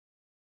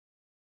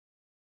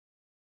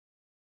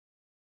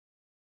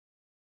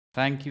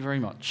Thank you very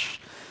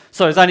much.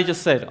 So, as Annie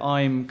just said,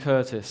 I'm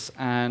Curtis,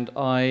 and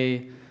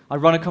I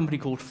run a company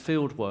called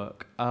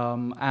Fieldwork.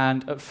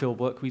 And at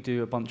Fieldwork, we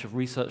do a bunch of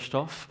research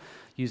stuff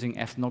using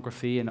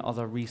ethnography and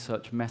other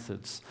research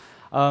methods.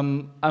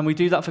 And we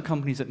do that for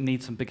companies that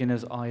need some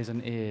beginner's eyes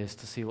and ears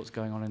to see what's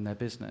going on in their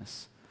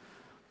business.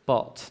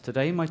 But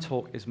today, my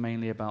talk is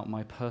mainly about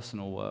my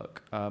personal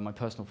work, my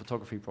personal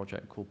photography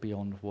project called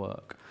Beyond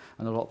Work,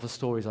 and a lot of the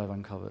stories I've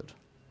uncovered.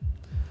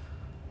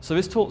 So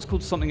this talk's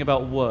called Something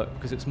About Work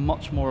because it's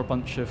much more a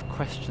bunch of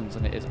questions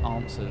than it is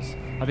answers.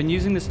 I've been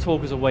using this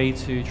talk as a way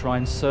to try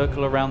and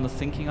circle around the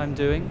thinking I'm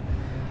doing,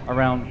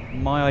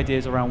 around my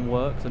ideas around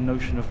work, the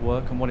notion of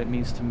work and what it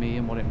means to me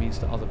and what it means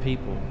to other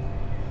people.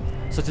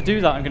 So to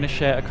do that, I'm going to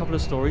share a couple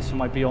of stories from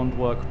my Beyond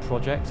Work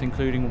project,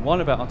 including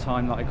one about a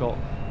time that I got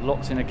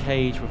locked in a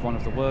cage with one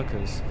of the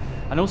workers,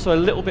 and also a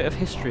little bit of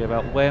history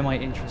about where my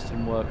interest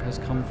in work has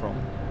come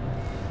from.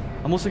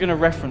 I'm also going to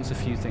reference a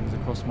few things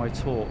across my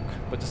talk,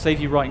 but to save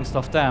you writing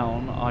stuff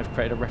down, I've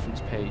created a reference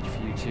page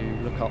for you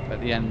to look up at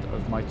the end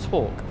of my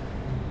talk.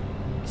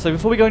 So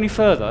before we go any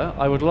further,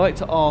 I would like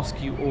to ask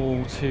you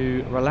all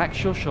to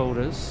relax your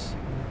shoulders,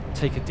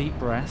 take a deep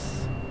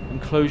breath,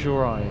 and close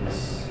your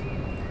eyes.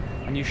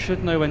 And you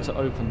should know when to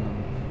open them.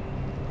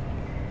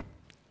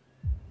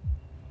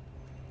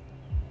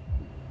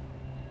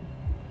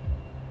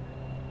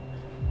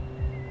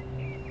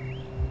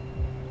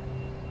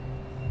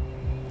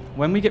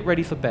 When we get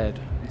ready for bed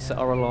and set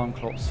our alarm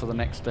clocks for the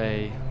next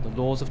day, the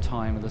laws of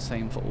time are the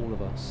same for all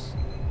of us.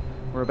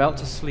 We're about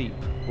to sleep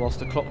whilst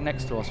the clock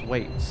next to us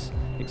waits,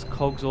 its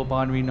cogs or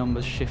binary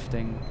numbers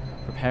shifting,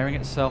 preparing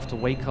itself to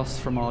wake us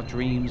from our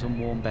dreams and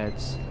warm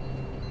beds.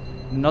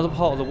 In another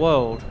part of the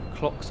world,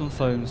 clocks and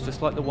phones,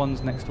 just like the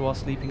ones next to our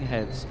sleeping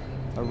heads,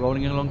 are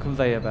rolling along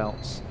conveyor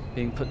belts,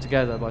 being put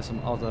together by some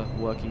other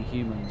working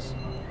humans.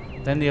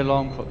 Then the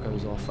alarm clock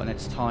goes off and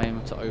it's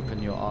time to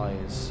open your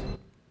eyes.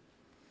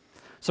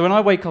 So when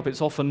I wake up,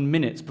 it's often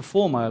minutes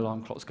before my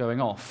alarm clock's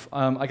going off.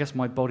 I guess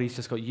my body's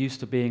just got used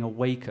to being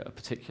awake at a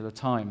particular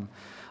time.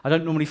 I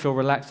don't normally feel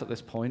relaxed at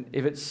this point.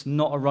 If it's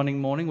not a running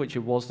morning, which it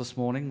was this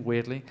morning,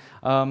 weirdly,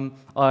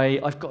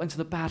 I've got into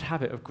the bad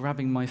habit of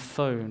grabbing my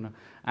phone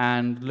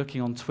and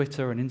looking on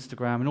Twitter and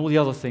Instagram and all the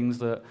other things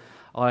that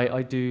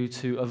I do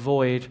to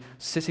avoid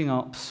sitting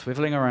up,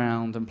 swiveling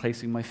around, and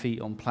placing my feet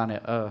on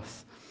planet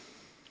Earth.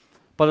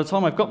 By the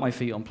time I've got my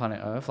feet on planet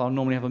Earth, I'll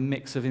normally have a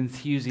mix of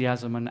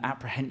enthusiasm and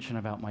apprehension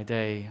about my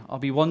day. I'll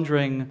be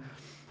wondering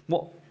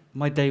what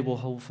my day will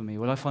hold for me.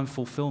 Will I find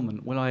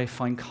fulfillment? Will I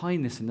find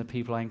kindness in the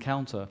people I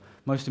encounter?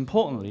 Most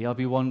importantly, I'll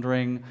be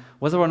wondering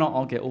whether or not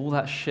I'll get all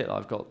that shit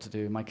I've got to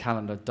do in my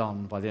calendar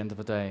done by the end of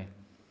the day.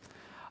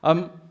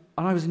 And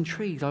I was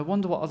intrigued. I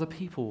wonder what other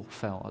people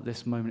felt at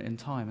this moment in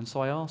time, and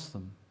so I asked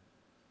them.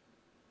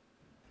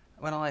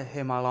 When I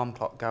hear my alarm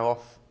clock go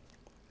off,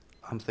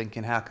 I'm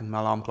thinking, how can my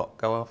alarm clock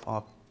go off?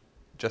 I've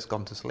just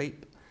gone to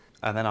sleep.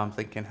 And then I'm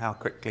thinking, how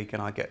quickly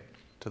can I get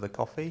to the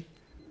coffee?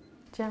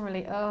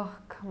 Generally, oh,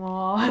 come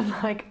on,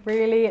 like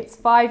really, it's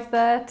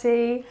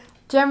 5:30.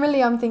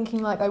 Generally, I'm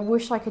thinking like, I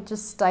wish I could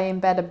just stay in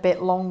bed a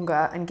bit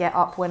longer and get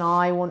up when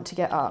I want to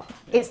get up.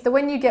 It's the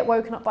when you get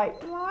woken up by,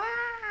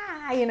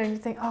 you know, you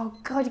think, oh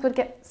God, you've got to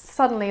get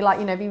suddenly like,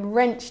 you know, be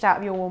wrenched out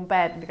of your warm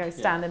bed and to go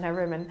stand in her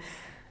room, and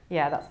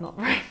yeah, that's not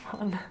very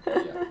fun.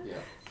 Yeah.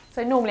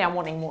 So normally I'm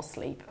wanting more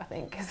sleep, I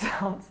think, is the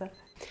answer.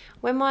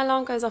 When my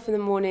alarm goes off in the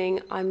morning,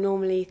 I'm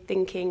normally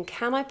thinking,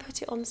 can I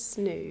put it on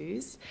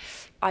snooze?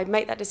 I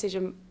make that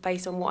decision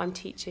based on what I'm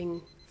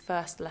teaching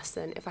first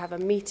lesson. If I have a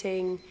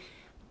meeting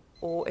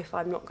or if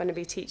I'm not going to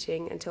be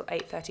teaching until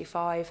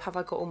 8:35, have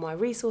I got all my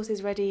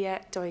resources ready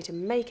yet? Do I need to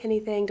make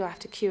anything? Do I have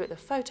to queue at the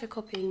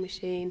photocopying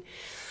machine?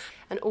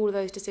 And all of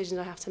those decisions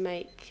I have to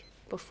make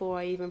before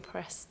I even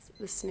press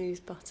the snooze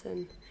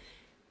button.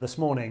 This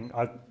morning,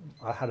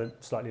 I had a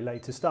slightly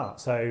later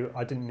start, so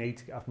I didn't need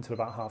to get up until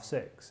about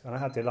 6:30. And I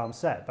had the alarm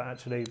set, but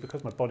actually,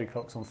 because my body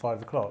clock's on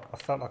 5 o'clock, I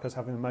felt like I was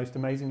having the most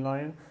amazing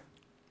lie-in.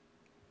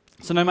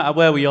 So no matter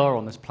where we are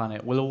on this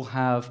planet, we'll all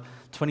have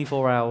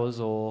 24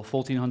 hours or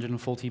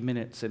 1,440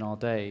 minutes in our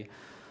day.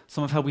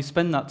 Some of how we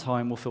spend that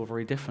time will feel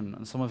very different,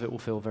 and some of it will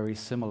feel very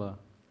similar.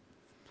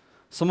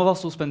 Some of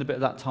us will spend a bit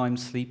of that time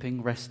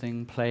sleeping,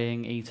 resting,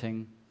 playing,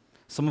 eating.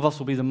 Some of us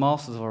will be the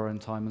masters of our own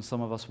time, and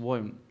some of us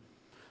won't.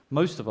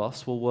 Most of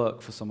us will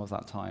work for some of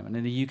that time, and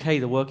in the UK,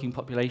 the working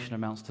population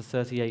amounts to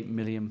 38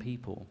 million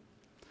people.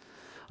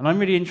 And I'm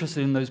really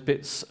interested in those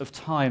bits of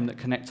time that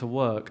connect to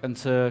work, and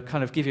to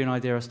kind of give you an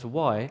idea as to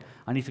why,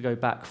 I need to go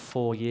back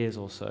 4 years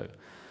or so.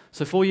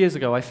 So 4 years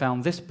ago, I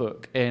found this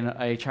book in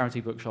a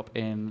charity bookshop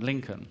in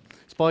Lincoln.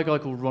 It's by a guy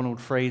called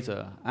Ronald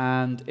Fraser,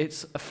 and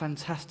it's a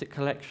fantastic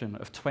collection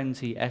of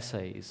 20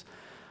 essays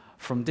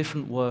from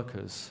different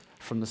workers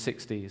from the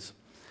 60s.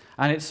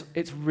 And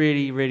it's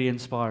really, really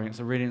inspiring. It's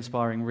a really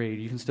inspiring read.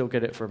 You can still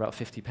get it for about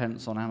 50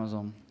 pence on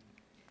Amazon.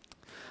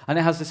 And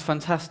it has this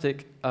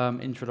fantastic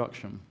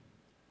introduction.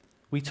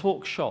 We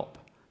talk shop,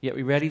 yet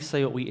we rarely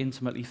say what we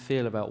intimately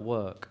feel about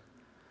work.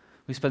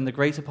 We spend the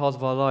greater part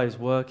of our lives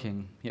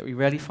working, yet we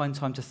rarely find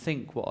time to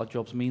think what our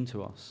jobs mean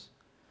to us.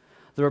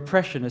 The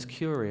repression is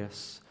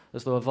curious,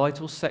 as though a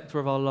vital sector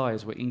of our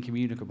lives were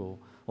incommunicable,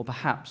 or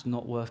perhaps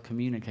not worth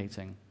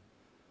communicating.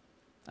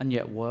 And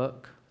yet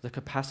work, the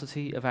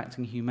capacity of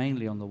acting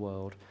humanely on the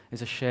world,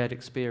 is a shared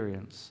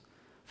experience.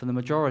 For the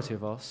majority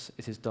of us,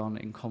 it is done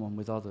in common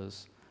with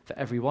others. For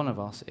every one of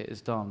us, it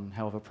is done,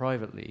 however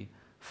privately,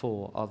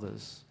 for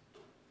others.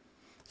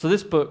 So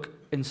this book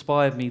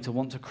inspired me to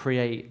want to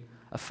create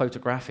a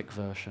photographic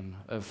version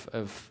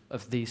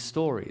of these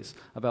stories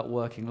about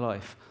working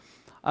life.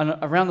 And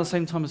around the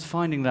same time as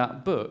finding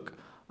that book,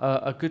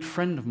 a good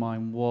friend of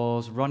mine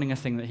was running a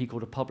thing that he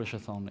called a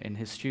publishathon in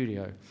his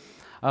studio.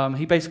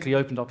 He basically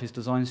opened up his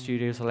design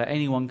studio to let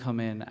anyone come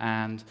in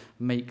and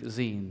make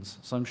zines.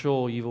 So I'm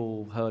sure you've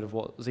all heard of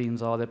what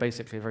zines are. They're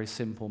basically a very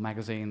simple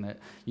magazine that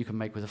you can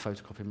make with a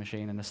photocopy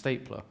machine and a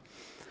stapler.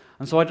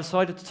 And so I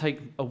decided to take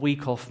a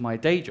week off my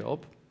day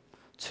job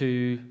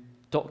to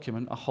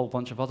document a whole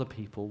bunch of other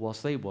people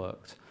whilst they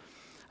worked.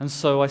 And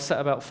so I set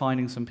about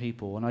finding some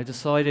people, and I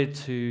decided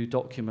to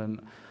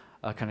document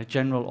a kind of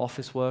general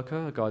office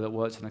worker, a guy that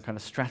works in a kind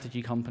of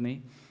strategy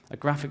company, a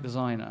graphic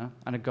designer,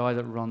 and a guy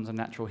that runs a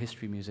natural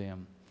history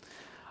museum.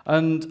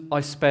 And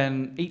I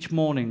spent each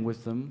morning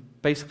with them,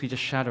 basically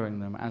just shadowing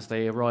them as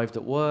they arrived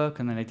at work,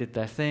 and then they did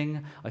their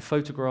thing. I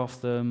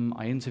photographed them,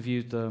 I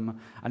interviewed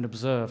them, and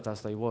observed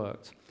as they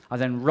worked. I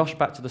then rushed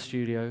back to the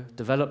studio,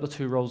 developed the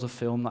 2 rolls of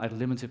film that I'd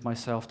limited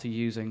myself to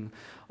using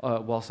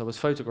whilst I was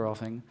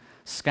photographing,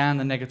 scanned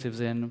the negatives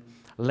in,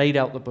 laid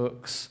out the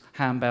books,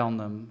 hand-bound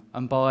them,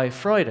 and by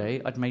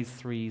Friday, I'd made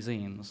 3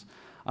 zines.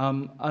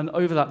 And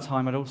over that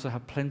time, I'd also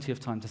had plenty of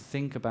time to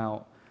think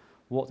about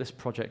what this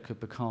project could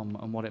become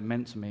and what it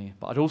meant to me,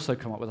 but I'd also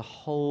come up with a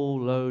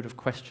whole load of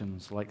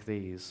questions like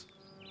these.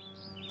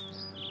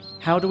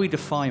 How do we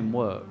define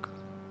work?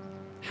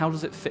 How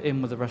does it fit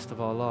in with the rest of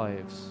our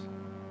lives?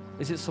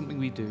 Is it something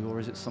we do, or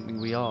is it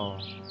something we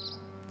are?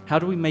 How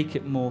do we make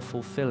it more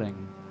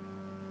fulfilling?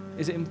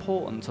 Is it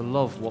important to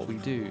love what we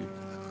do?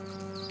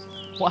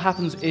 What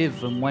happens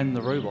if and when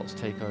the robots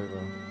take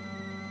over?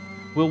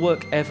 Will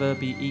work ever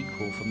be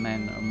equal for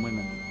men and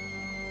women?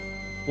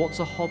 What's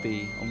a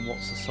hobby and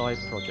what's a side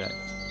project?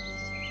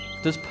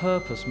 Does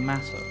purpose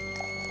matter?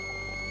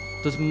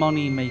 Does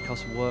money make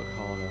us work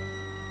harder?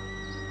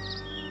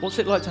 What's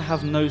it like to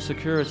have no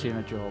security in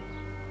a job?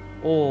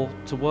 Or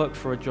to work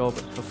for a job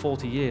for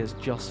 40 years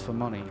just for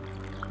money?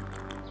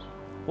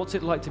 What's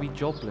it like to be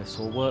jobless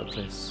or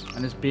workless,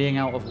 and is being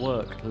out of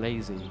work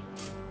lazy?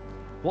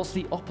 What's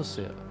the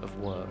opposite of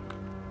work?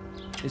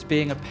 Is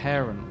being a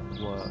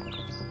parent work?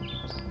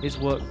 Is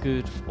work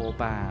good or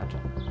bad?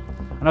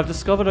 And I've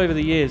discovered over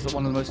the years that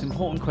one of the most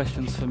important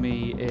questions for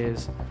me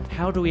is,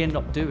 how do we end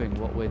up doing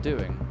what we're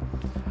doing?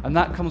 And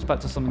that comes back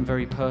to something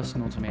very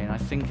personal to me, and I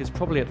think is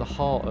probably at the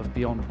heart of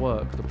Beyond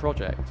Work, the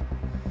project.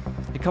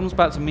 It comes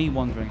back to me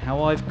wondering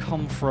how I've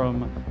come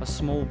from a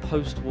small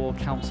post-war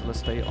council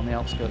estate on the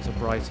outskirts of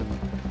Brighton,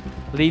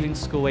 leaving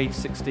school age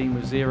 16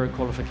 with 0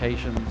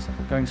 qualifications,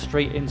 going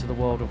straight into the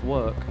world of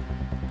work.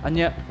 And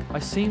yet, I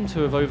seem to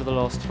have, over the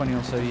last 20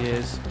 or so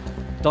years,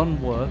 done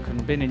work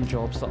and been in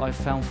jobs that I've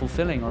found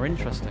fulfilling or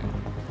interesting.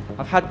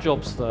 I've had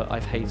jobs that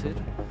I've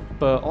hated,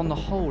 but on the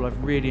whole,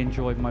 I've really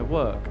enjoyed my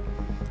work.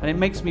 And it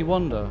makes me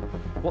wonder,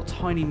 what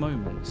tiny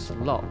moments,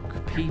 luck,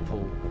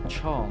 people,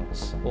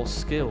 chance, or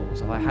skills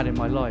have I had in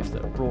my life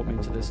that have brought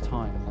me to this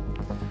time?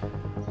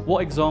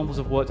 What examples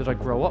of work did I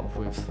grow up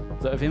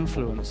with that have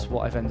influenced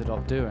what I've ended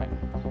up doing?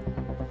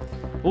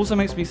 It also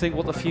makes me think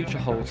what the future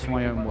holds for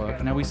my own work,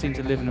 and how we seem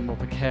to live in a more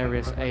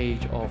precarious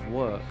age of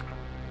work.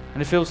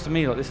 And it feels to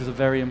me like this is a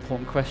very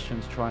important question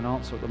to try and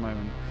answer at the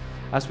moment,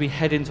 as we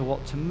head into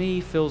what to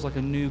me feels like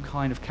a new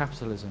kind of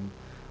capitalism.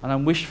 And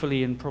I'm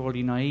wishfully and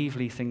probably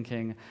naively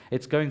thinking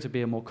it's going to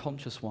be a more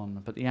conscious one,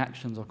 but the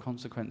actions or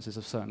consequences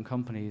of certain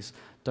companies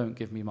don't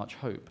give me much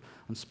hope,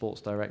 and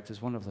Sports Direct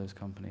is one of those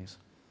companies.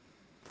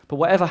 But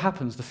whatever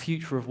happens, the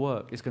future of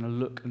work is going to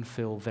look and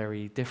feel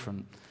very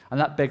different. And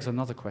that begs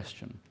another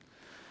question.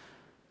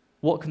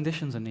 What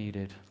conditions are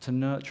needed to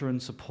nurture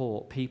and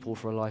support people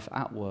for a life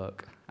at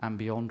work and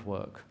beyond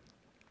work?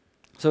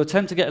 So to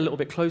attempt to get a little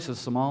bit closer to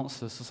some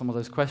answers to some of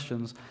those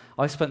questions,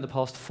 I spent the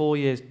past 4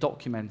 years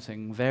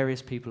documenting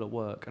various people at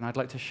work, and I'd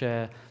like to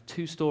share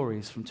 2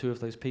 stories from 2 of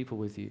those people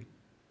with you.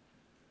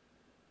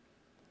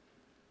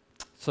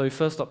 So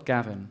first up,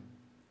 Gavin.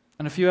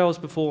 And a few hours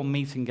before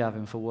meeting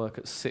Gavin for work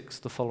at 6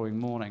 the following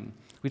morning,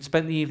 we'd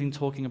spent the evening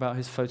talking about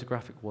his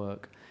photographic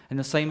work in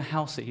the same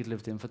house that he'd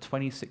lived in for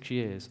 26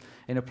 years,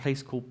 in a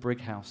place called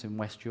Brighouse in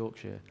West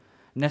Yorkshire,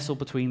 nestled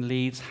between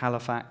Leeds,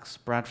 Halifax,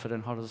 Bradford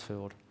and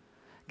Huddersfield.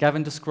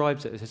 Gavin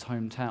describes it as his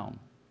hometown.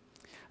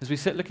 As we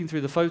sit looking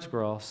through the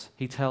photographs,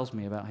 he tells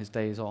me about his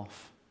days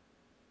off.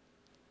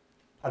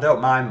 I don't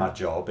mind my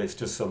job, it's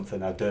just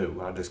something I do.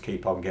 I just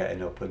keep on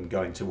getting up and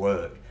going to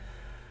work.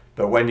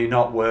 But when you're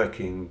not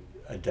working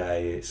a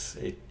day,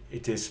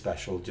 it is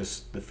special.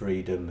 Just the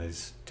freedom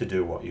is to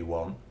do what you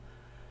want.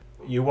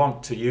 You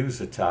want to use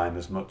the time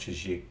as much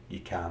as you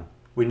can.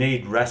 We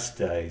need rest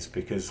days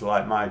because,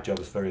 like, my job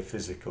is very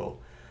physical,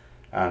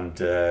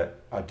 and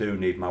I do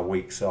need my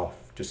weeks off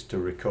just to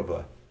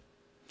recover.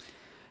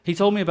 He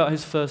told me about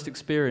his first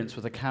experience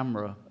with a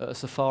camera at a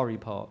safari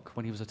park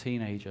when he was a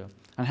teenager,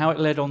 and how it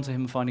led on to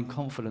him finding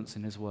confidence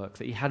in his work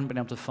that he hadn't been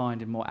able to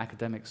find in more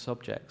academic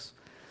subjects.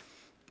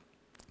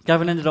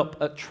 Gavin ended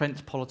up at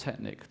Trent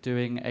Polytechnic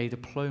doing a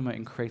diploma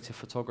in creative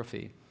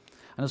photography,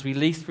 and as we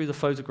leafed through the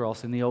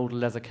photographs in the old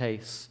leather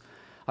case,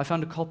 I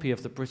found a copy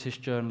of the British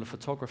Journal of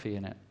Photography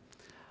in it.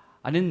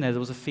 And in there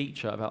was a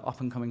feature about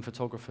up-and-coming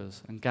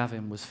photographers, and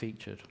Gavin was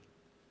featured.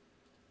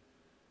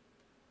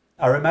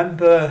 I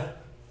remember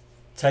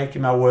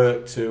taking my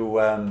work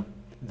to,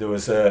 there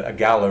was a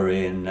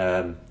gallery in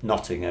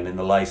Nottingham in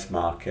the Lace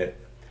Market,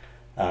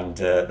 and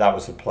that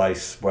was a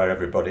place where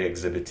everybody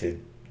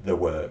exhibited the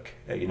work.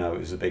 You know, it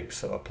was a big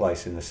sort of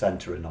place in the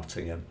centre of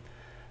Nottingham.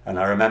 And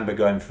I remember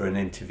going for an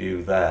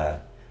interview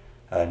there,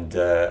 and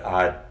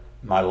I had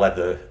my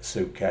leather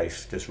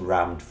suitcase just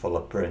rammed full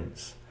of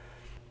prints.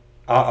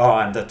 Oh,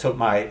 and I took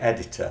my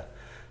editor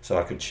so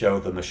I could show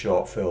them a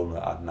short film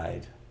that I'd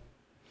made.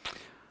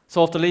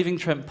 So after leaving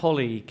Trent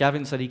Poly,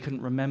 Gavin said he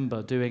couldn't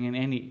remember doing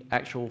any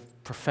actual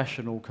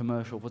professional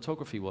commercial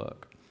photography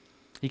work.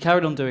 He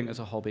carried on doing it as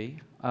a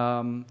hobby,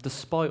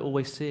 despite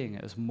always seeing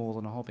it as more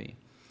than a hobby.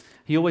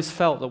 He always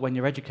felt that when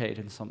you're educated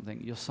in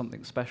something, you're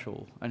something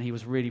special, and he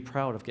was really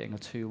proud of getting a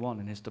 2-1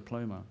 in his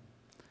diploma.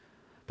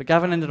 But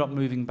Gavin ended up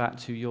moving back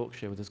to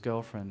Yorkshire with his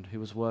girlfriend, who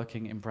was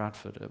working in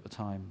Bradford at the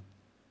time.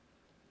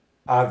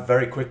 I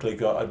very quickly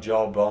got a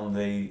job on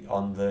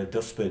the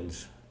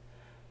dustbins.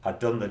 I'd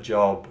done the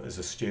job as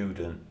a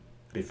student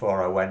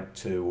before I went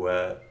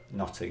to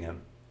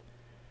Nottingham,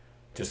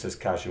 just as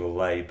casual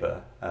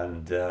labour,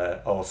 and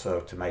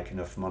also to make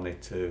enough money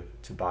to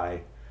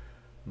buy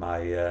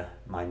my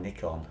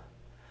Nikon.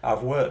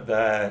 I've worked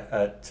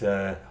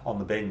there on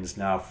the bins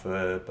now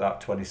for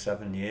about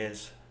 27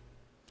 years.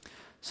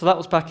 So that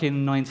was back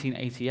in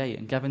 1988,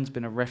 and Gavin's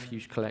been a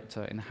refuge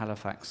collector in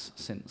Halifax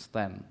since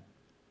then.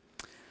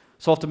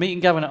 So after meeting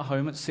Gavin at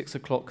home at 6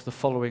 o'clock the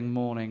following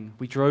morning,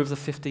 we drove the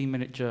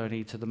 15-minute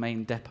journey to the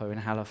main depot in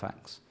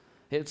Halifax.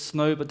 It had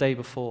snowed the day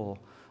before,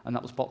 and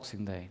that was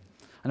Boxing Day,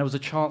 and there was a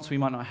chance we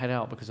might not head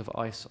out because of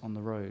ice on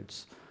the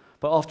roads.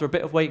 But after a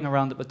bit of waiting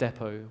around at the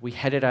depot, we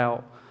headed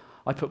out.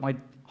 I put my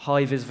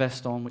high-vis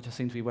vest on, which I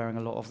seem to be wearing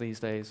a lot of these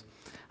days,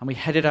 and we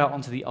headed out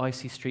onto the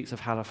icy streets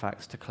of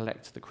Halifax to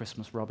collect the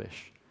Christmas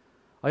rubbish.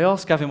 I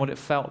asked Gavin what it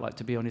felt like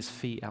to be on his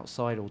feet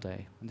outside all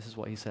day, and this is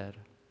what he said.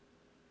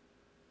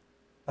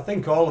 I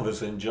think all of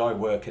us enjoy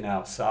working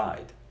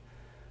outside.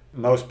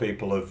 Most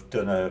people have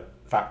done a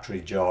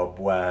factory job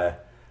where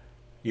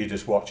you're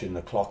just watching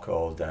the clock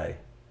all day.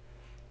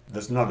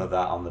 There's none of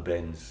that on the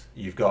bins.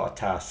 You've got a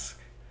task,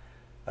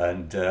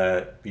 and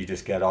you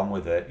just get on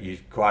with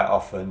it. Quite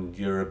often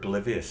you're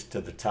oblivious to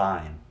the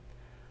time,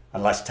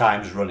 unless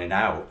time's running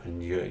out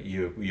and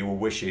you were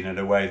wishing in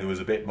a way there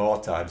was a bit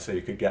more time so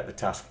you could get the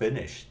task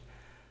finished.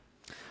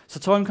 So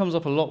time comes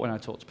up a lot when I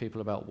talk to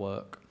people about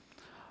work.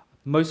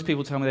 Most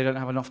people tell me they don't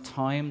have enough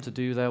time to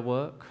do their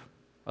work.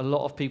 A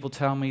lot of people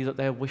tell me that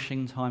they're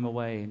wishing time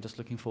away and just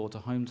looking forward to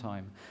home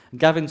time.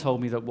 And Gavin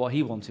told me that what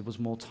he wanted was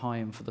more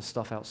time for the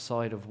stuff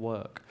outside of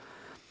work.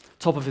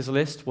 Top of his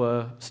list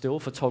were still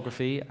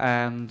photography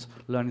and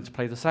learning to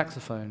play the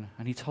saxophone.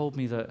 And he told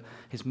me that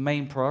his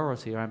main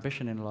priority or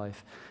ambition in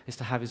life is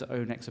to have his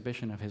own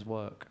exhibition of his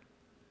work.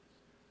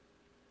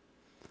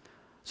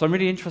 So I'm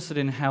really interested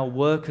in how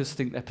workers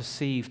think they're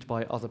perceived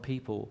by other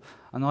people.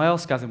 And I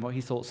asked Gavin what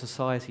he thought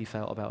society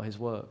felt about his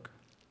work.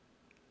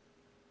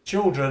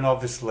 Children,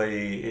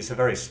 obviously, it's a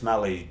very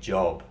smelly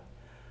job.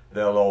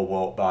 They'll all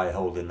walk by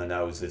holding their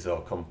noses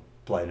or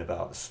complain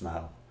about the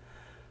smell.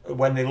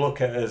 When they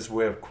look at us,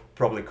 we're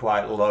probably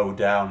quite low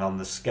down on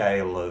the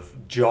scale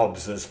of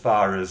jobs, as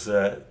far as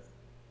the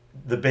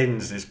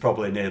bins is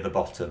probably near the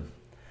bottom,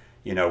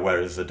 you know,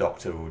 whereas the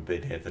doctor would be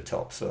near the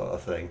top sort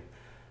of thing.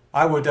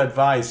 I would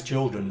advise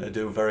children to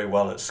do very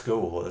well at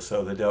school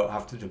so they don't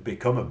have to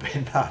become a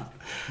bin man,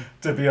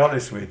 to be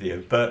honest with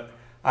you. But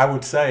I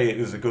would say it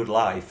was a good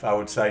life. I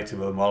would say to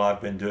them, well, I've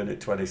been doing it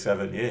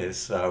 27 years,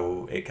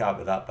 so it can't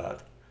be that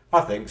bad.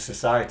 I think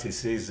society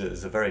sees it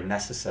as a very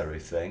necessary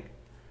thing.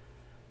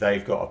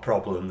 They've got a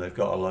problem, they've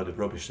got a load of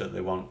rubbish that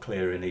they want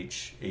clearing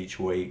each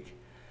week.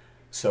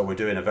 So we're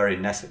doing a very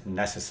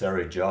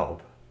necessary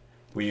job.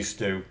 We used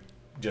to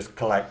just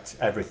collect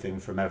everything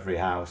from every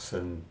house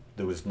and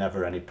there was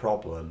never any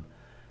problem.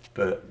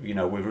 But, you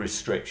know, with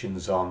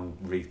restrictions on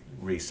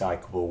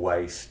recyclable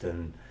waste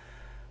and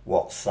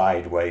what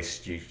side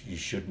waste you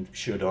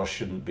should or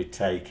shouldn't be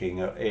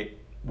taking,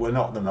 we're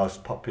not the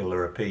most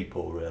popular of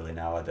people really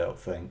now, I don't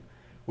think.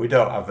 We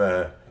don't have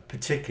a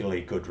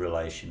particularly good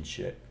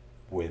relationship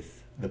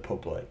with the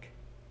public.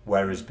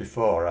 Whereas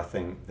before, I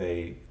think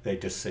they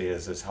just see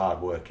us as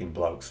hard-working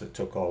blokes that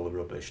took all the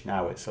rubbish.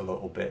 Now it's a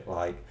little bit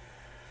like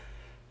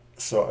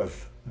sort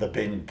of the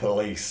bin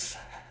police.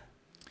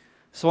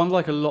 So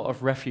unlike a lot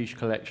of refuge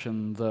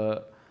collection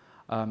that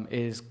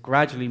is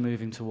gradually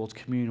moving towards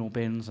communal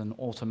bins and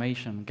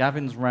automation,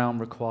 Gavin's realm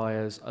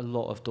requires a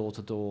lot of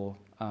door-to-door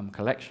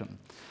collection.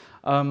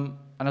 And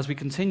as we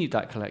continued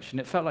that collection,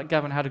 it felt like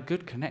Gavin had a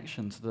good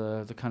connection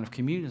to the kind of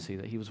community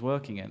that he was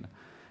working in.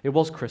 It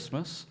was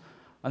Christmas,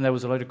 and there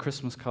was a load of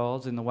Christmas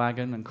cards in the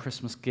wagon and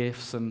Christmas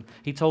gifts, and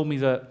he told me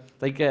that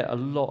they get a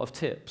lot of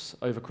tips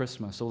over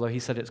Christmas, although he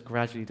said it's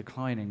gradually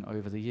declining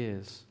over the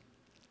years.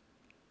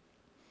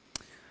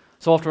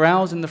 So after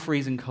hours in the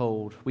freezing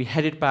cold, we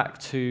headed back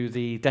to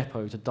the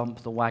depot to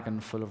dump the wagon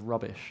full of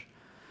rubbish.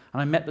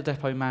 And I met the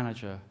depot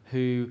manager,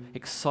 who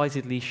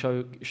excitedly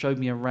showed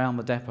me around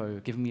the depot,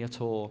 giving me a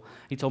tour.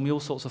 He told me all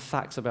sorts of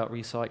facts about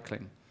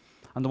recycling.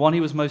 And the one he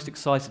was most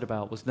excited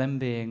about was them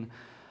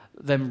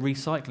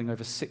recycling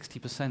over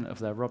 60% of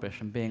their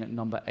rubbish and being at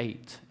number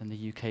 8 in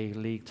the UK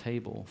league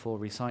table for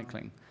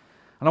recycling.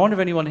 And I wonder if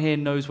anyone here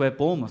knows where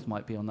Bournemouth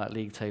might be on that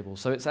league table.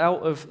 So it's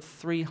out of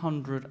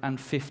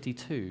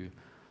 352.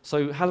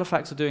 So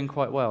Halifax are doing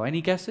quite well.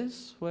 Any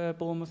guesses where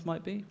Bournemouth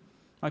might be?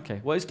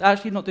 Okay, well, it's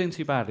actually not doing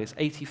too badly. It's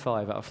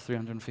 85 out of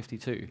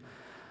 352.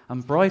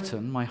 And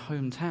Brighton, my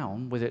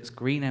hometown, with its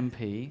Green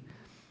MP,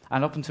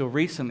 and up until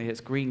recently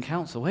its Green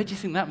Council, where do you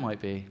think that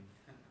might be?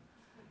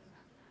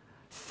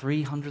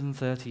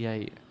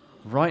 338.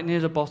 Right near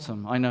the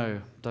bottom. I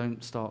know,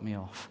 don't start me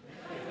off.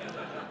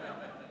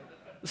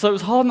 So it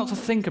was hard not to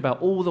think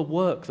about all the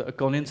work that had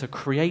gone into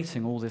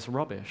creating all this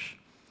rubbish.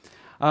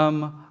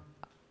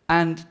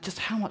 And just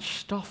how much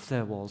stuff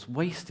there was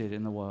wasted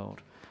in the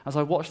world. As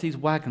I watched these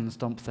wagons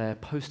dump their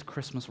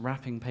post-Christmas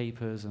wrapping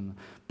papers and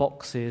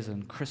boxes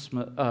and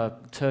Christmas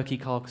turkey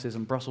carcasses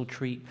and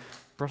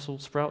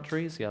Brussels sprout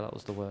trees, yeah, that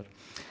was the word.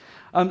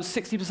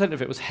 60%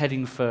 of it was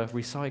heading for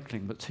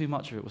recycling, but too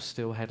much of it was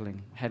still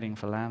heading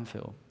for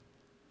landfill.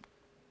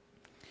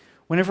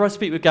 Whenever I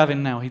speak with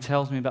Gavin now, he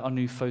tells me about a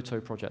new photo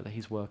project that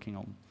he's working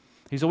on.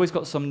 He's always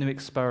got some new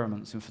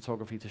experiments in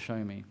photography to show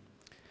me.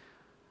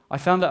 I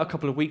found out a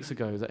couple of weeks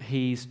ago that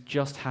he's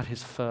just had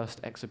his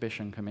first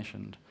exhibition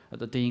commissioned at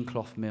the Dean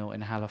Clough Mill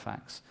in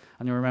Halifax.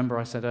 And you remember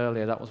I said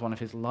earlier that was one of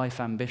his life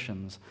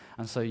ambitions,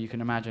 and so you can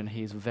imagine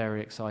he's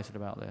very excited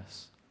about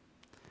this.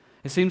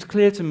 It seems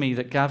clear to me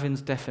that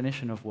Gavin's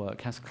definition of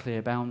work has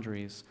clear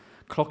boundaries,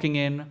 clocking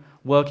in,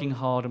 working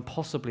hard, and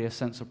possibly a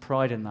sense of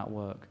pride in that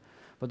work.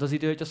 But does he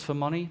do it just for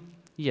money?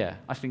 Yeah,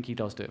 I think he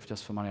does do it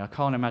just for money. I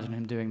can't imagine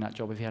him doing that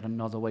job if he had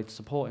another way to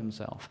support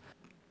himself.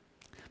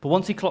 But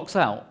once he clocks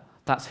out,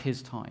 that's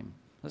his time.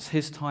 That's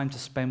his time to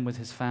spend with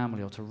his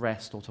family or to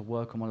rest or to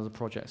work on one of the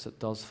projects that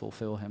does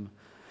fulfill him.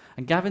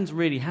 And Gavin's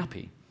really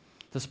happy,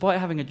 despite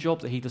having a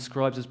job that he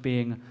describes as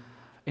being,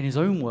 in his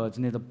own words,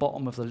 near the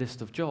bottom of the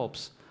list of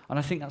jobs. And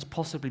I think that's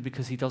possibly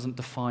because he doesn't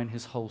define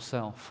his whole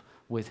self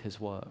with his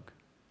work.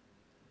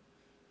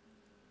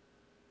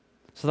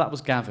 So that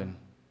was Gavin,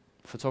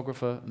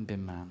 photographer and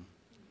bin man.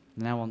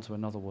 Now on to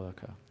another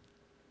worker.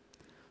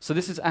 So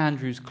this is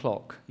Andrew's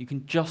clock. You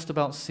can just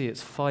about see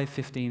it's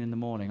 5:15 in the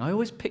morning. I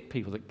always pick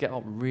people that get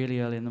up really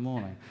early in the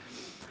morning.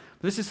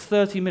 But this is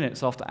 30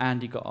 minutes after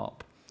Andy got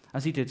up,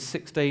 as he did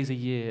 6 days a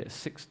year,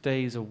 6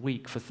 days a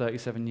week for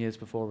 37 years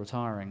before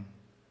retiring.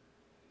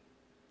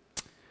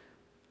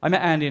 I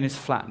met Andy in his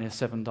flat near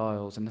Seven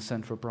Dials in the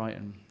centre of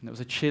Brighton. It was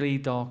a chilly,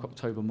 dark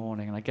October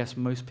morning, and I guess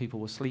most people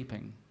were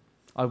sleeping.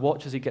 I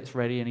watch as he gets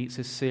ready and eats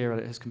his cereal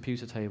at his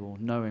computer table,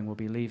 knowing we'll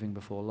be leaving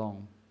before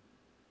long.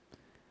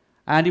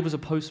 Andy was a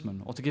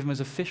postman, or to give him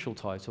his official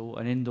title,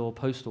 an indoor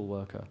postal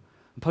worker.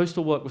 And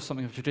postal work was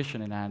something of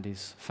tradition in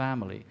Andy's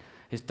family.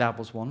 His dad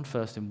was one,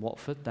 first in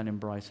Watford, then in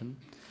Brighton.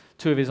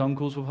 2 of his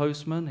uncles were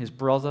postmen, his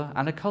brother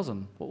and a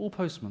cousin were all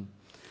postmen.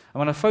 And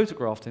when I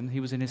photographed him, he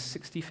was in his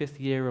 65th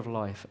year of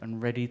life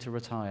and ready to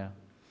retire.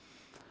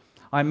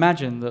 I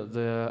imagine that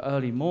the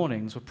early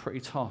mornings were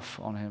pretty tough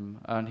on him,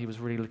 and he was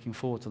really looking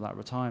forward to that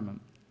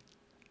retirement.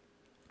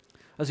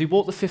 As we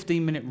walked the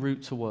 15-minute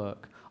route to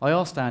work, I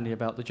asked Andy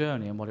about the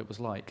journey and what it was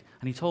like,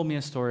 and he told me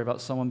a story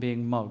about someone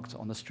being mugged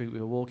on the street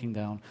we were walking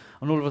down,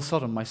 and all of a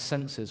sudden my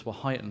senses were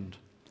heightened.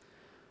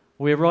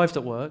 We arrived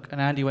at work, and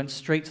Andy went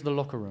straight to the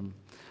locker room,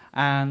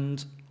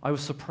 and I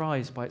was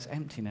surprised by its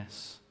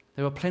emptiness.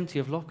 There were plenty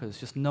of lockers,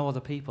 just no other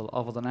people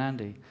other than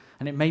Andy,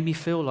 and it made me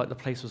feel like the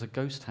place was a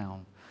ghost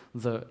town.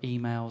 The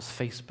emails,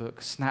 Facebook,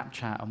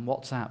 Snapchat, and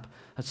WhatsApp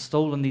had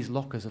stolen these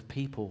lockers of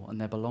people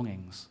and their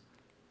belongings.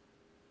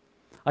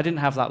 I didn't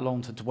have that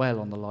long to dwell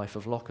on the life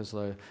of lockers,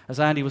 though, as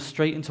Andy was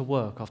straight into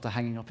work after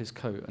hanging up his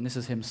coat, and this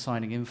is him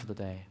signing in for the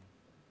day.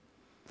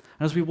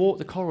 And as we walked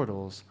the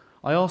corridors,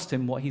 I asked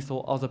him what he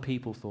thought other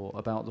people thought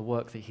about the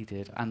work that he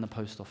did and the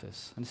post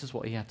office, and this is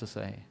what he had to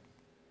say.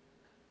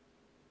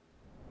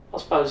 I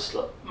suppose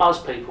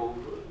most people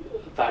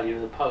value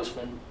the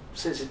postman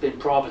since it's been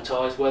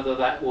privatised, whether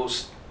that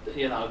was,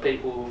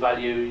 people will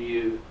value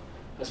you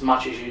as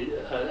much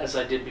as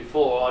they did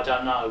before, I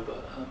don't know,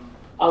 but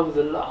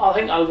I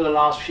think over the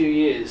last few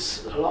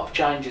years, a lot of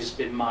changes have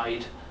been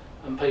made,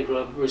 and people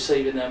are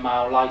receiving their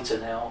mail later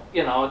now.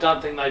 I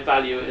don't think they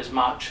value it as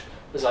much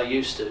as they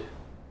used to.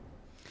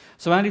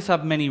 So Andy's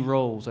had many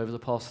roles over the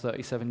past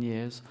 37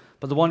 years,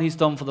 but the one he's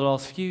done for the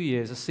last few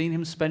years has seen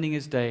him spending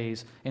his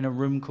days in a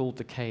room called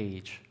The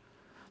Cage.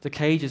 The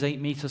Cage is 8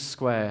 metres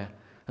square,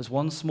 has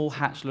one small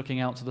hatch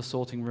looking out to the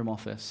sorting room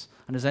office,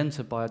 and is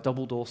entered by a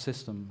double-door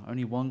system.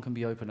 Only one can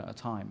be open at a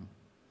time.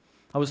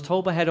 I was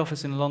told by head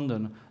office in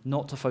London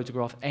not to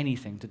photograph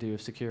anything to do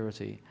with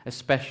security,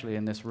 especially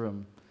in this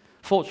room.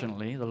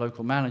 Fortunately, the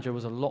local manager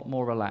was a lot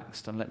more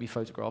relaxed and let me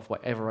photograph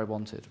whatever I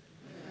wanted.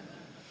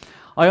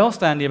 I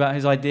asked Andy about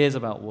his ideas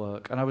about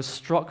work, and I was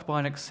struck by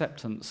an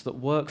acceptance that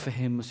work for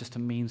him was just a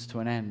means to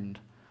an end.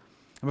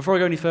 And before I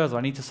go any further,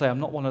 I need to say I'm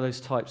not one of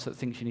those types that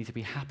thinks you need to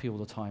be happy all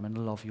the time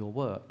and love your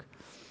work.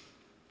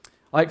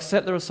 I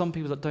accept there are some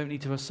people that don't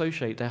need to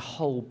associate their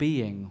whole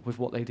being with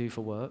what they do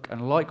for work,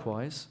 and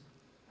likewise,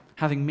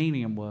 having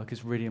meaning in work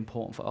is really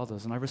important for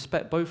others, and I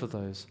respect both of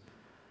those.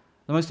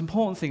 The most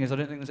important thing is I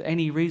don't think there's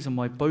any reason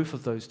why both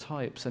of those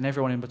types and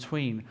everyone in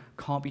between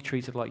can't be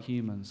treated like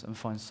humans and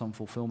find some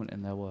fulfillment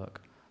in their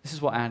work. This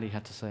is what Andy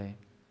had to say.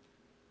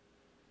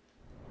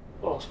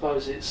 Well, I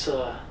suppose it's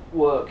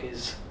work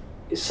is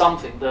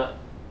something that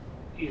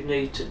you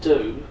need to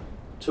do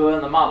to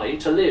earn the money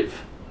to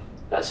live.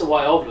 That's the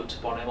way I've looked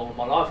upon it all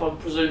my life. I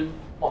presume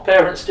my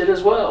parents did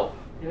as well.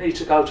 You need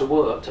to go to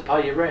work to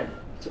pay your rent,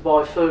 to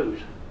buy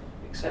food,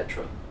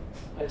 etc.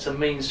 It's a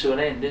means to an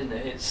end, isn't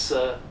it? It's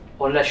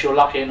unless you're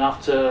lucky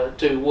enough to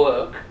do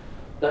work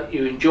that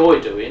you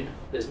enjoy doing,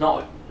 there's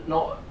not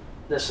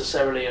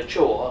necessarily a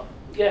chore.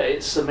 Yeah,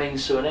 it's a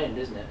means to an end,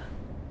 isn't it?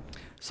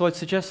 So I'd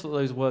suggest that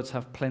those words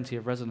have plenty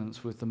of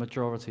resonance with the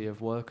majority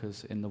of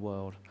workers in the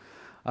world.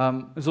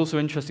 It was also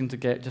interesting to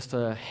get just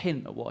a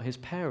hint at what his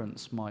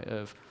parents might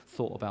have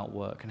thought about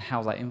work and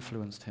how that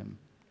influenced him.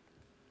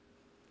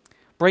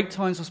 Break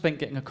times were spent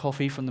getting a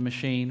coffee from the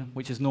machine,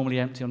 which is normally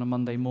empty on a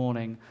Monday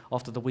morning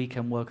after the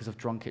weekend workers have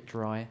drunk it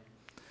dry.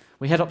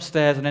 We head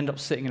upstairs and end up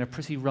sitting in a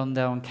pretty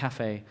run-down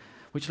cafe,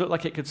 which looked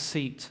like it could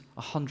seat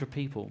 100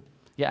 people.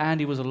 Yet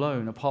Andy was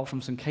alone, apart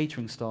from some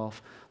catering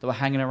staff that were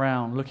hanging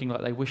around looking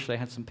like they wished they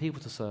had some people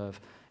to serve,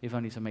 if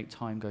only to make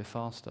time go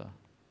faster.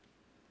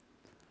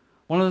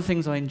 One of the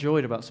things I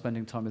enjoyed about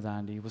spending time with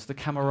Andy was the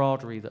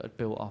camaraderie that had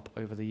built up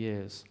over the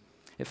years.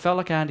 It felt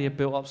like Andy had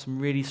built up some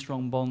really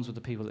strong bonds with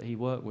the people that he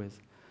worked with.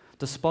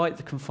 Despite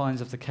the confines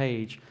of the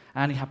cage,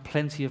 Andy had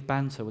plenty of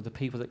banter with the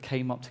people that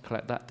came up to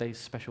collect that day's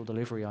special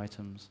delivery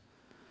items.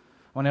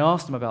 When I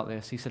asked him about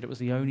this, he said it was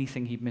the only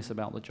thing he'd miss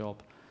about the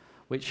job,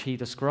 which he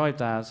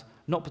described as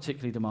not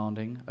particularly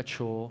demanding, a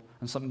chore,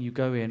 and something you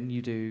go in,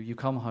 you do, you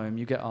come home,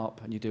 you get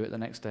up, and you do it the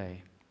next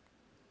day.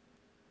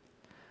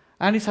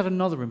 Andy's had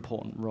another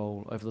important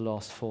role over the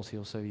last 40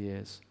 or so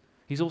years.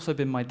 He's also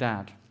been my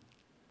dad.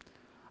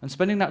 And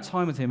spending that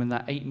time with him in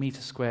that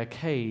 8-meter square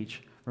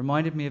cage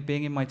reminded me of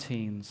being in my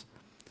teens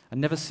and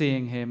never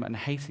seeing him and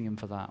hating him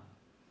for that.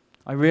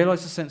 I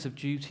realized the sense of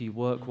duty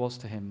work was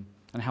to him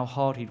and how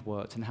hard he'd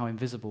worked and how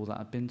invisible that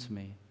had been to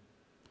me.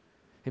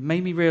 It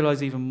made me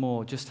realize even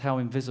more just how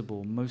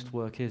invisible most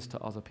work is to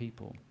other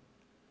people.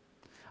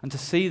 And to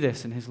see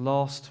this in his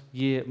last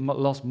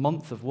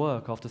month of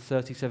work after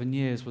 37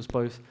 years was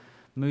both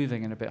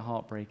moving and a bit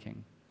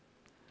heartbreaking.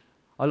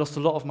 I lost a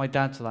lot of my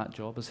dad to that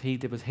job, as he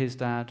did with his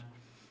dad,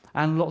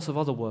 and lots of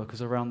other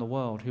workers around the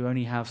world who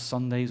only have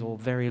Sundays or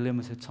very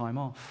limited time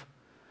off.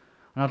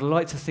 And I'd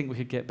like to think we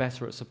could get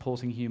better at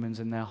supporting humans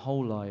in their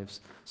whole lives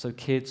so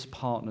kids,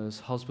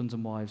 partners, husbands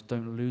and wives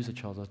don't lose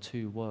each other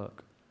to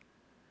work.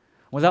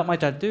 Without my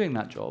dad doing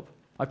that job,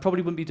 I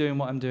probably wouldn't be doing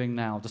what I'm doing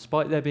now,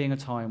 despite there being a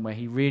time where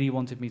he really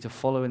wanted me to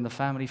follow in the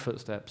family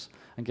footsteps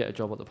and get a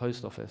job at the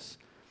post office.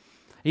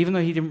 Even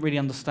though he didn't really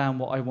understand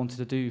what I wanted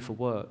to do for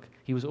work,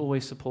 he was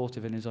always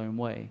supportive in his own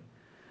way.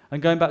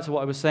 And going back to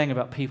what I was saying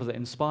about people that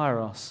inspire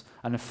us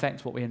and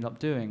affect what we end up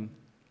doing,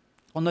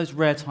 on those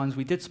rare times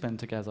we did spend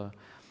together,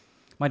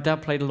 my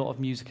dad played a lot of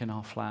music in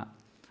our flat,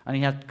 and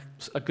he had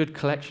a good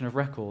collection of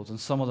records, and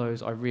some of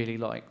those I really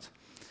liked.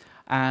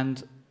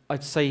 And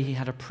I'd say he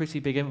had a pretty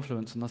big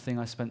influence on the thing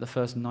I spent the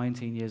first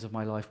 19 years of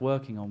my life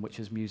working on, which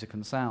is music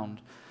and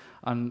sound,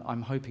 and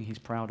I'm hoping he's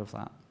proud of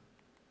that.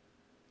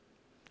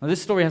 Now,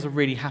 this story has a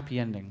really happy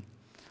ending.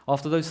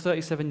 After those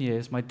 37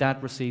 years, my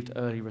dad received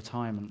early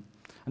retirement,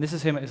 and this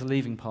is him at his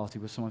leaving party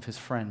with some of his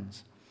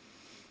friends.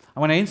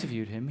 And when I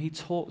interviewed him, he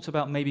talked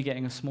about maybe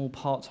getting a small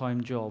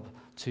part-time job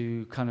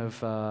to kind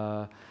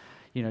of,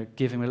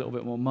 give him a little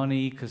bit more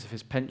money because of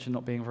his pension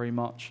not being very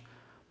much,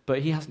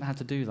 but he hasn't had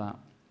to do that.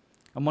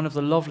 And one of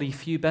the lovely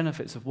few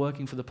benefits of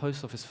working for the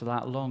post office for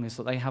that long is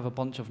that they have a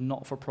bunch of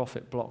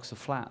not-for-profit blocks of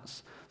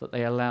flats that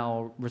they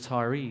allow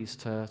retirees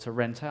to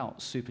rent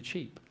out super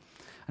cheap.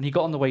 And he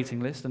got on the waiting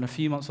list, and a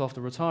few months after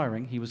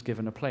retiring, he was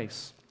given a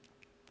place.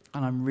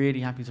 And I'm really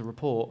happy to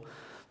report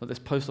that this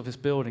post office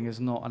building is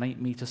not an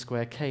 8-meter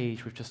square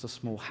cage with just a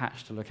small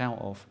hatch to look out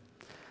of.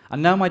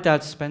 And now my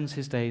dad spends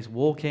his days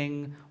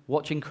walking,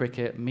 watching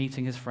cricket,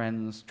 meeting his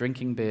friends,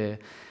 drinking beer,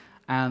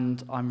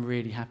 and I'm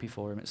really happy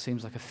for him. It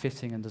seems like a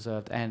fitting and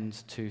deserved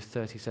end to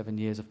 37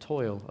 years of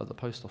toil at the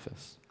post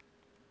office.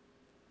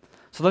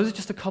 So those are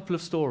just a couple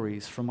of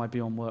stories from my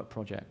Beyond Work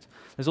project.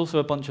 There's also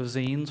a bunch of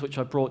zines, which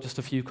I brought just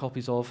a few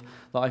copies of,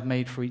 that I've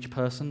made for each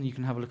person. You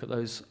can have a look at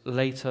those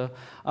later.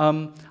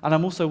 And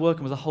I'm also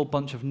working with a whole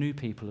bunch of new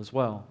people as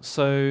well.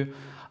 So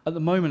at the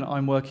moment,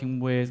 I'm working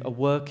with a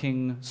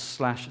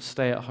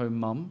working/stay-at-home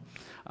mum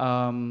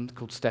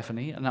called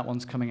Stephanie, and that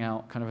one's coming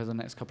out kind of over the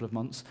next couple of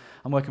months.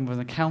 I'm working with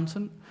an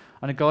accountant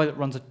and a guy that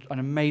runs an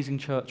amazing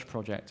church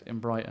project in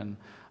Brighton.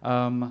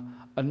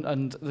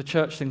 And the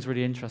church thing's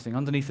really interesting.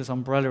 Underneath this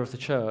umbrella of the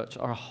church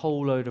are a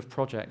whole load of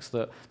projects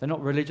that they're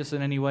not religious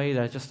in any way,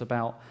 they're just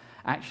about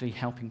actually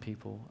helping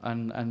people,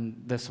 and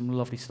there's some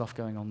lovely stuff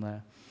going on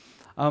there.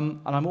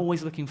 And I'm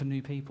always looking for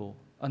new people.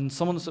 And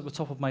someone that's at the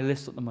top of my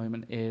list at the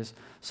moment is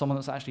someone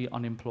that's actually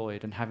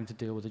unemployed and having to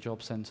deal with a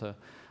job centre.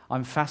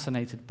 I'm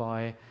fascinated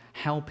by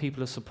how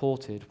people are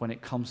supported when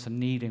it comes to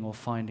needing or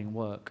finding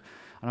work.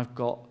 And I've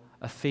got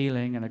a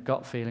feeling and a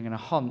gut feeling and a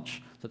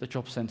hunch that the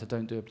job centre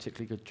don't do a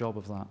particularly good job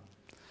of that.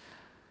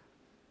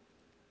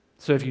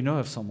 So if you know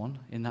of someone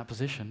in that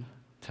position,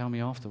 tell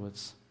me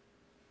afterwards.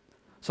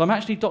 So I'm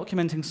actually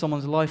documenting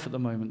someone's life at the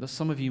moment that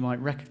some of you might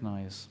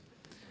recognise.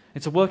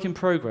 It's a work in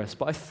progress,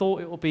 but I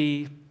thought it would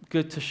be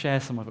good to share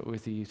some of it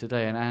with you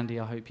today, and Andy,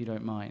 I hope you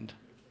don't mind.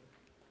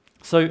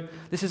 So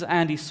this is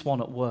Andy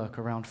Swan at work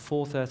around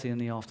 4:30 in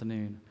the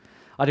afternoon.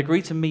 I'd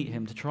agreed to meet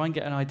him to try and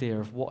get an idea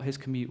of what his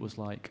commute was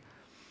like,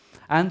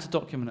 and to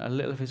document a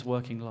little of his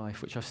working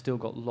life, which I've still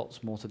got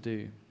lots more to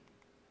do.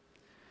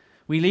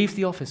 We leave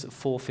the office at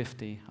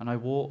 4:50, and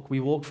we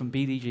walk from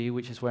BDG,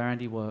 which is where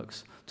Andy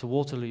works, to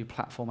Waterloo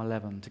Platform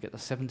 11 to get the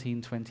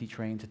 17:20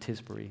 train to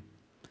Tisbury.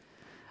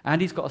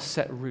 Andy's got a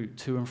set route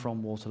to and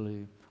from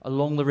Waterloo,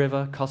 along the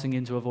river, cutting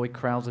in to avoid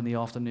crowds in the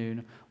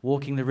afternoon,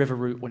 walking the river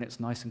route when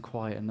it's nice and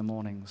quiet in the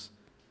mornings.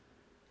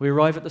 We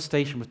arrive at the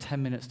station with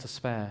 10 minutes to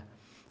spare,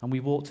 and we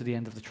walk to the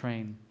end of the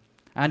train.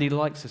 Andy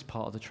likes this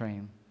part of the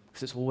train,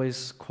 because it's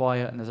always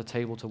quiet and there's a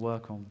table to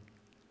work on.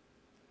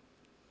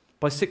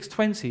 By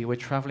 6:20, we're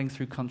travelling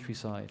through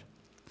countryside.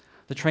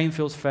 The train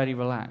feels fairly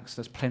relaxed,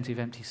 there's plenty of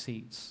empty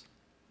seats.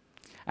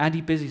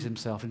 Andy busies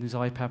himself in his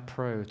iPad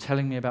Pro,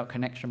 telling me about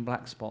connection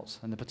black spots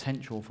and the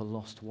potential for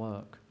lost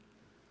work.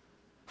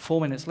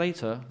 4 minutes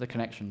later, the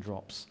connection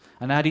drops,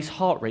 and Andy's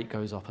heart rate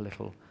goes up a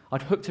little.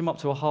 I'd hooked him up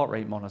to a heart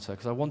rate monitor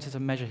because I wanted to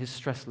measure his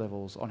stress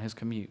levels on his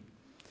commute.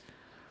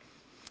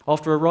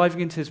 After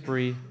arriving in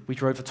Tisbury, we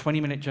drove a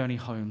 20-minute journey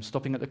home,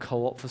 stopping at the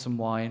Co-op for some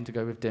wine to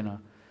go with dinner.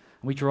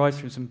 And we drive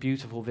through some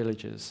beautiful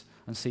villages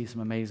and see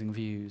some amazing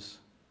views.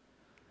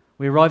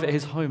 We arrive at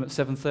his home at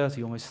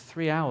 7:30, almost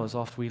 3 hours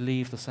after we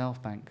leave the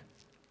South Bank.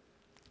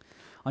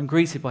 I'm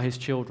greeted by his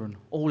children,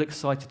 all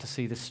excited to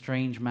see this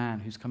strange man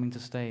who's coming to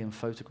stay and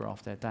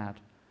photograph their dad.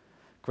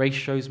 Grace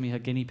shows me her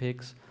guinea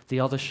pigs, the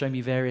others show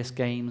me various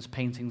games,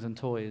 paintings and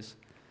toys.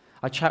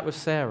 I chat with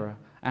Sarah,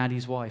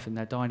 Andy's wife, in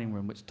their dining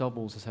room, which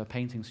doubles as her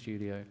painting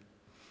studio.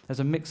 There's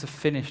a mix of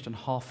finished and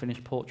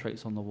half-finished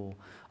portraits on the wall,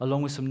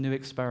 along with some new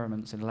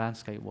experiments in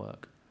landscape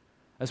work.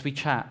 As we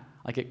chat,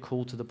 I get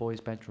called to the boys'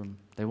 bedroom.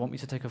 They want me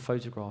to take a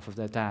photograph of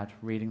their dad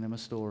reading them a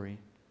story.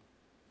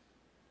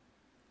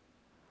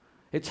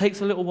 It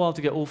takes a little while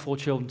to get all 4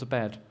 children to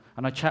bed,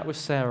 and I chat with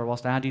Sarah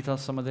whilst Andy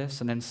does some of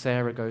this, and then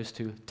Sarah goes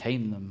to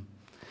tame them.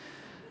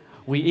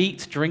 We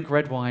eat, drink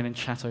red wine, and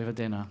chat over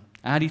dinner.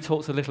 Andy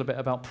talks a little bit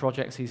about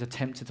projects he's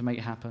attempted to make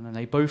happen, and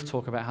they both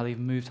talk about how they've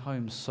moved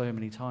home so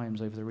many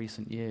times over the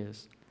recent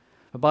years.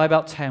 But by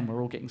about 10,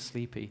 we're all getting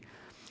sleepy.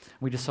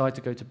 We decide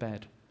to go to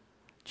bed.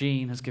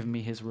 Jean has given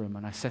me his room,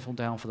 and I settle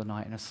down for the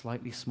night in a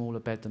slightly smaller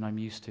bed than I'm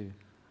used to.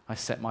 I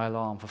set my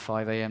alarm for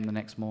 5 a.m. the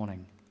next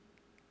morning.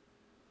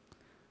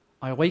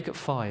 I awake at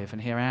 5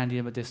 and hear Andy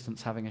in the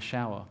distance having a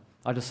shower.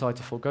 I decide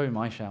to forego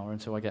my shower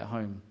until I get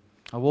home.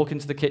 I walk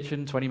into the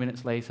kitchen 20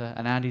 minutes later,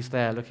 and Andy's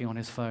there looking on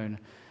his phone.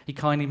 He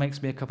kindly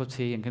makes me a cup of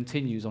tea and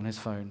continues on his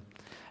phone.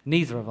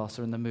 Neither of us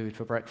are in the mood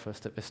for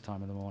breakfast at this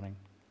time of the morning.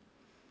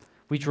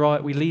 We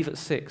leave at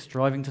 6,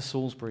 driving to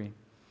Salisbury.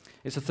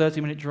 It's a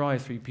 30-minute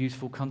drive through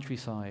beautiful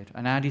countryside,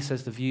 and Andy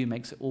says the view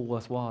makes it all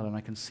worthwhile, and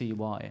I can see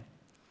why.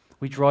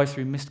 We drive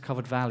through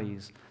mist-covered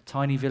valleys,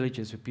 tiny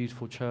villages with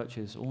beautiful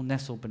churches, all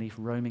nestled beneath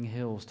roaming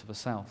hills to the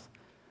south.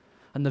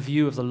 And the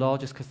view of the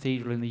largest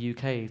cathedral in the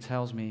UK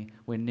tells me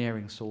we're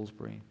nearing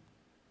Salisbury.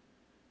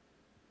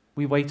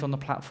 We wait on the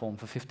platform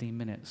for 15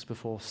 minutes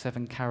before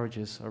 7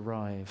 carriages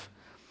arrive.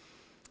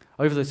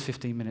 Over those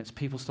 15 minutes,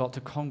 people start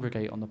to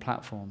congregate on the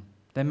platform.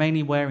 They're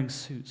mainly wearing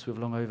suits with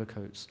long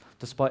overcoats.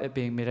 Despite it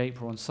being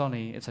mid-April and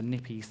sunny, it's a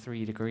nippy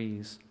 3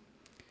 degrees.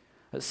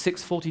 At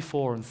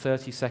 6:44 and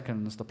 30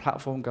 seconds, the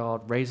platform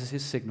guard raises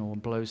his signal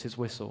and blows his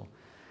whistle.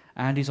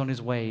 Andy's on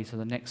his way to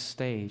the next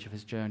stage of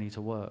his journey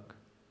to work.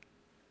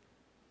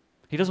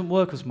 He doesn't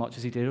work as much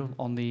as he did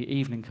on the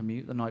evening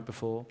commute the night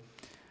before.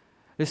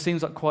 This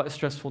seems like quite a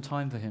stressful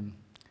time for him.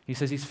 He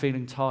says he's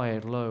feeling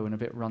tired, low, and a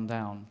bit run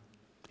down.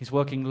 He's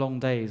working long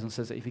days and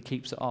says that if he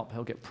keeps it up,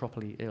 he'll get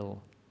properly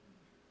ill.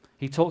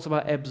 He talks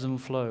about ebbs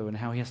and flow and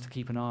how he has to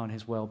keep an eye on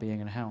his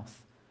well-being and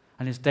health.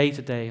 And his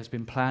day-to-day has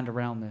been planned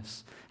around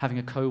this, having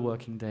a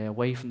co-working day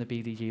away from the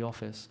BDG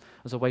office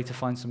as a way to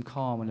find some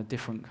calm and a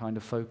different kind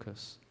of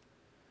focus.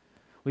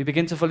 We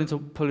begin to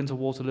pull into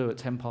Waterloo at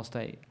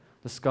 8:10.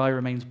 The sky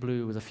remains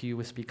blue with a few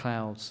wispy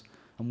clouds,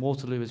 and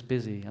Waterloo is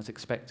busy as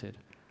expected.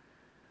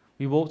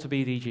 We walk to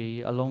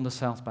BDG along the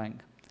South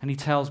Bank, and he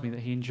tells me that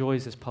he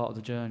enjoys this part of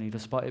the journey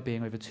despite it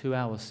being over 2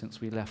 hours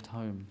since we left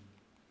home.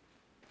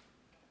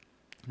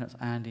 And that's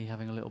Andy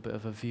having a little bit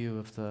of a view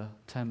of the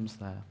Thames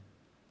there.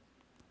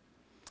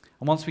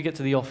 And once we get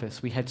to the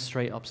office, we head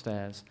straight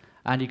upstairs.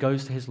 Andy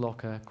goes to his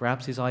locker,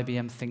 grabs his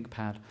IBM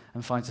ThinkPad,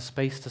 and finds a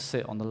space to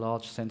sit on the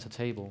large center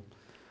table.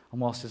 And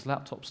whilst his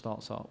laptop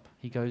starts up,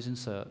 he goes in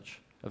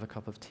search of a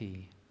cup of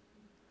tea.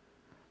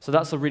 So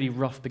that's a really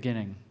rough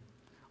beginning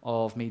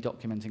of me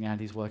documenting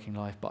Andy's working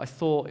life, but I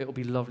thought it would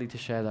be lovely to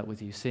share that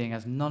with you, seeing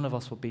as none of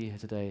us would be here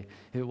today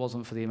if it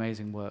wasn't for the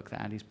amazing work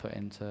that Andy's put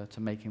into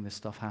making this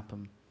stuff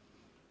happen.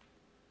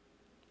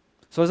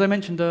 So as I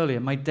mentioned earlier,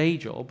 my day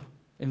job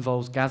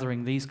involves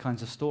gathering these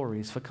kinds of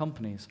stories for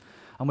companies,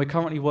 and we're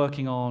currently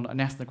working on an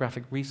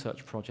ethnographic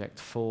research project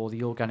for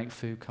the organic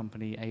food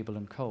company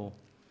Abel & Cole.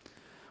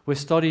 We're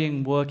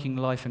studying working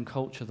life and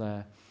culture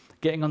there,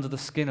 getting under the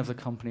skin of the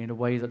company in a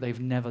way that they've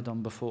never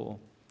done before.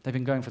 They've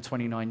been going for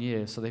 29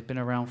 years, so they've been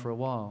around for a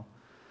while.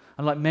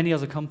 And like many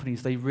other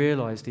companies, they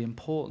realize the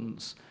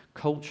importance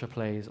culture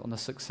plays on the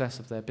success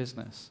of their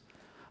business.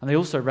 And they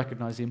also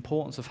recognize the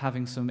importance of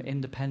having some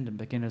independent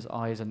beginners'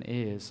 eyes and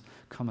ears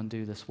come and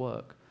do this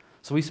work.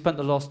 So we spent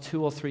the last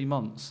 2 or 3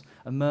 months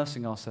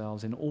immersing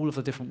ourselves in all of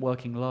the different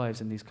working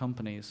lives in these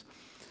companies.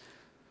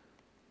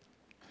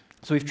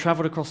 So we've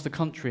traveled across the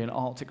country in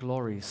Arctic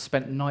lorries,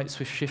 spent nights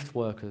with shift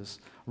workers,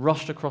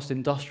 rushed across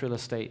industrial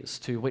estates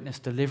to witness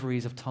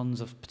deliveries of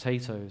tons of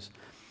potatoes,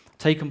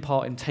 taken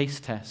part in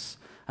taste tests,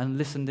 and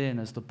listened in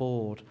as the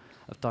board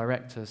of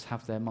directors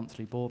have their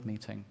monthly board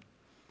meeting.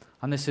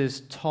 And this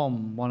is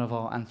Tom, one of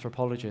our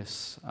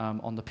anthropologists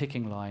on the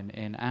picking line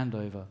in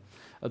Andover,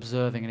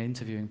 observing and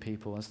interviewing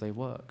people as they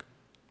work.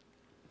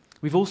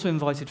 We've also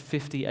invited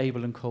 50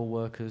 Abel & Cole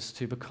workers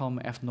to become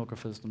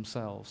ethnographers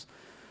themselves.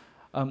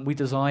 We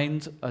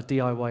designed a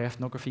DIY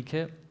ethnography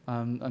kit,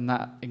 and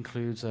that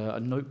includes a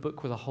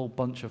notebook with a whole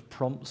bunch of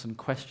prompts and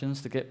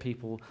questions to get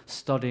people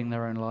studying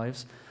their own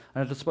lives,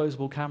 and a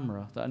disposable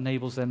camera that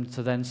enables them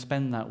to then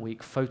spend that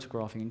week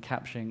photographing and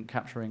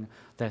capturing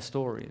their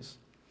stories.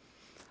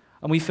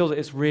 And we feel that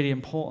it's really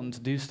important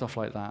to do stuff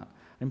like that.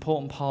 An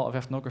important part of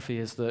ethnography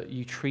is that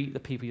you treat the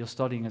people you're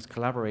studying as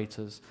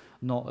collaborators,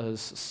 not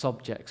as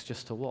subjects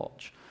just to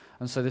watch.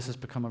 And so this has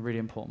become a really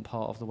important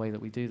part of the way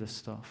that we do this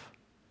stuff.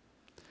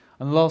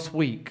 And last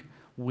week,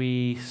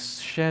 we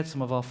shared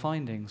some of our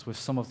findings with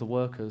some of the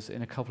workers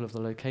in a couple of the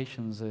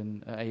locations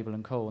in Abel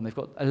 & Cole, and they've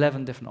got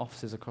 11 different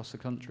offices across the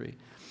country.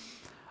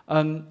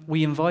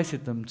 We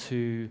invited them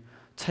to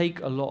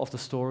take a lot of the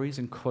stories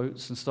and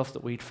quotes and stuff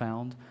that we'd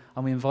found,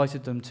 and we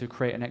invited them to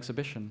create an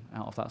exhibition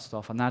out of that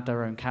stuff and add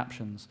their own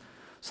captions.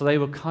 So they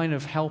were kind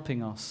of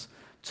helping us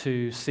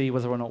to see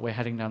whether or not we're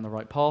heading down the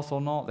right path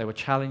or not. They were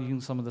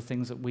challenging some of the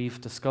things that we've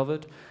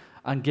discovered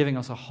and giving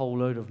us a whole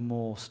load of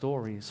more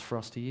stories for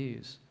us to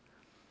use.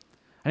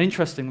 And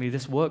interestingly,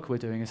 this work we're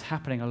doing is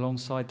happening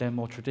alongside their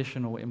more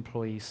traditional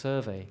employee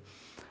survey.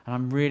 And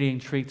I'm really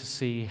intrigued to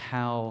see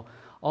how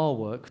our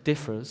work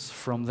differs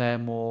from their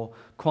more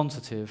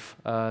quantitative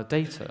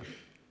data.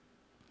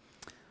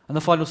 And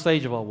the final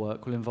stage of our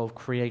work will involve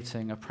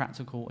creating a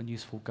practical and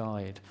useful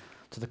guide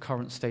to the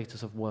current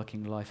status of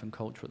working life and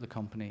culture at the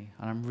company.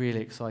 And I'm really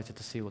excited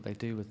to see what they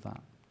do with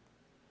that.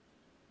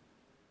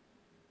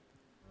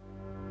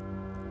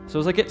 So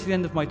as I get to the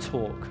end of my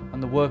talk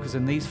and the workers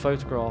in these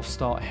photographs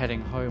start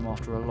heading home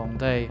after a long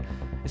day,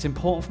 it's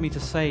important for me to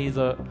say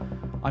that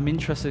I'm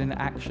interested in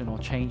action or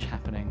change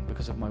happening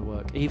because of my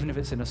work, even if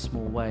it's in a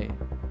small way.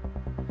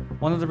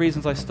 One of the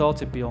reasons I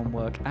started Beyond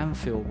Work and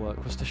Field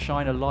Work was to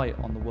shine a light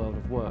on the world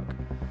of work,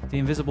 the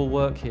invisible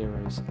work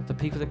heroes, the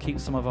people that keep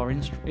some of our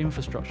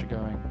infrastructure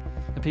going,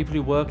 the people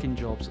who work in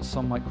jobs that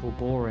some might call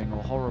boring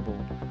or horrible,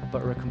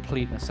 but are a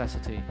complete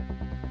necessity.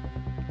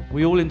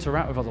 We all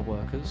interact with other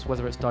workers,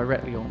 whether it's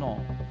directly or not.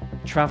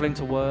 Travelling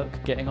to work,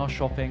 getting our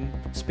shopping,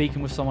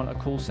 speaking with someone at a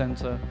call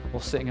centre,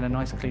 or sitting in a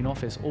nice clean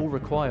office all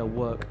require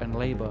work and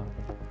labour.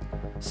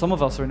 Some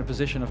of us are in a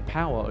position of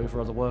power over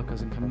other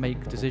workers and can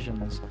make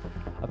decisions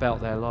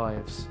about their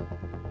lives.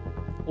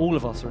 All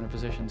of us are in a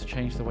position to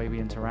change the way we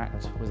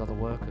interact with other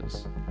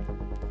workers.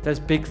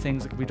 There's big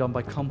things that can be done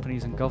by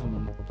companies and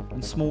government,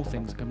 and small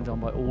things that can be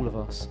done by all of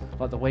us,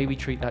 like the way we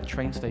treat that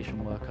train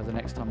station worker the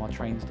next time our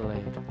train's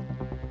delayed.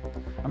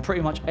 And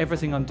pretty much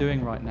everything I'm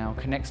doing right now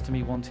connects to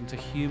me wanting to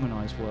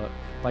humanise work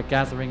by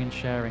gathering and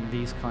sharing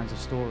these kinds of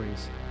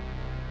stories.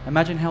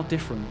 Imagine how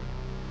different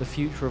the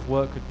future of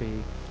work could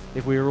be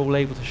if we were all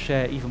able to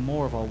share even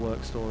more of our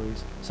work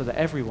stories so that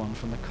everyone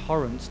from the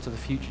current to the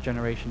future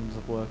generations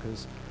of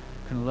workers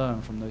can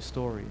learn from those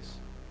stories.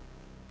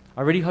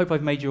 I really hope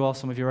I've made you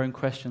ask some of your own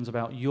questions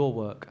about your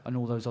work and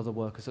all those other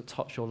workers that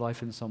touch your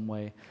life in some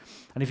way.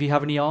 And if you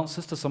have any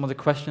answers to some of the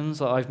questions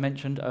that I've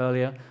mentioned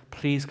earlier,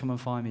 please come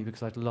and find me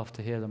because I'd love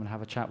to hear them and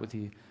have a chat with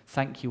you.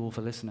 Thank you all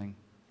for listening.